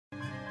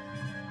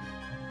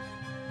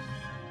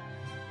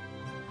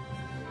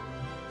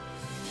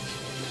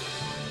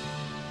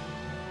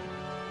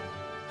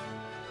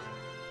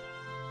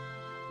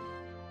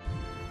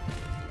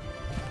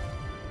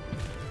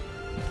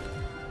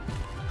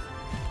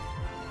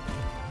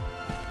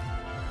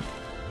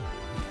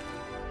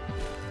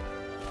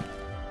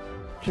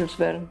Jules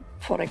Verne,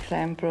 for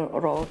example,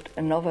 wrote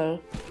a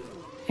novel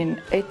in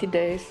 80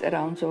 days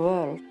around the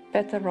world.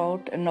 Petra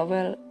wrote a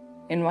novel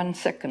in 1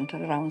 second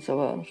around the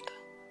world.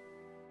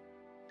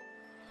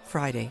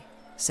 Friday,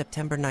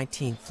 September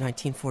 19th,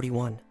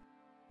 1941.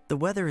 The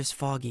weather is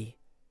foggy.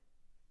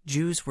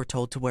 Jews were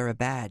told to wear a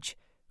badge,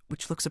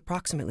 which looks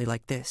approximately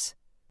like this.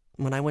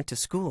 When I went to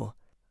school,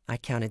 I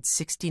counted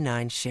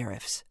 69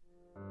 sheriffs.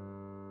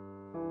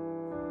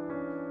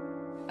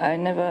 I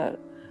never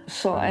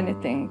saw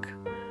anything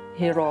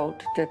he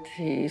wrote that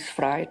he is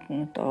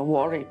frightened or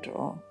worried,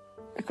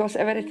 because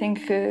everything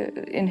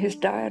in his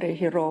diary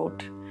he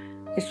wrote,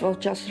 it was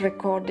just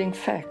recording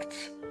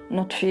facts,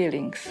 not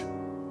feelings.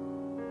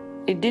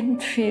 He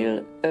didn't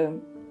feel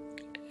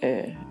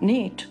a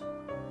need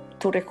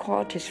to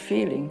record his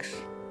feelings,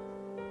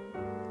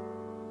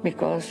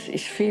 because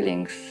his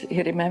feelings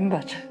he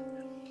remembered,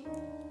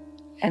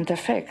 and the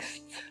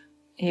facts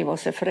he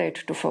was afraid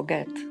to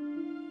forget.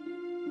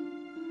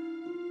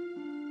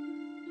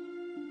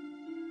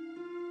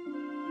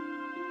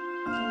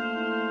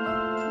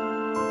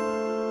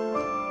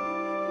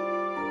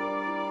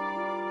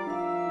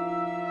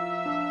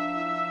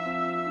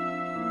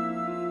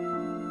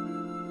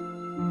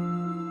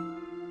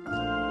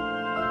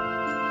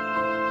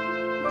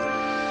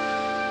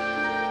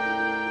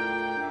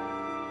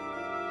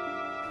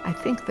 I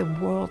think the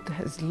world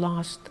has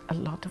lost a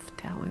lot of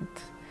talent,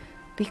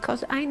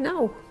 because I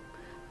know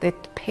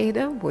that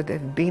Petra would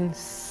have been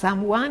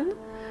someone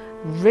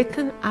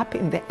written up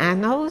in the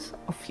annals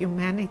of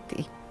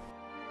humanity.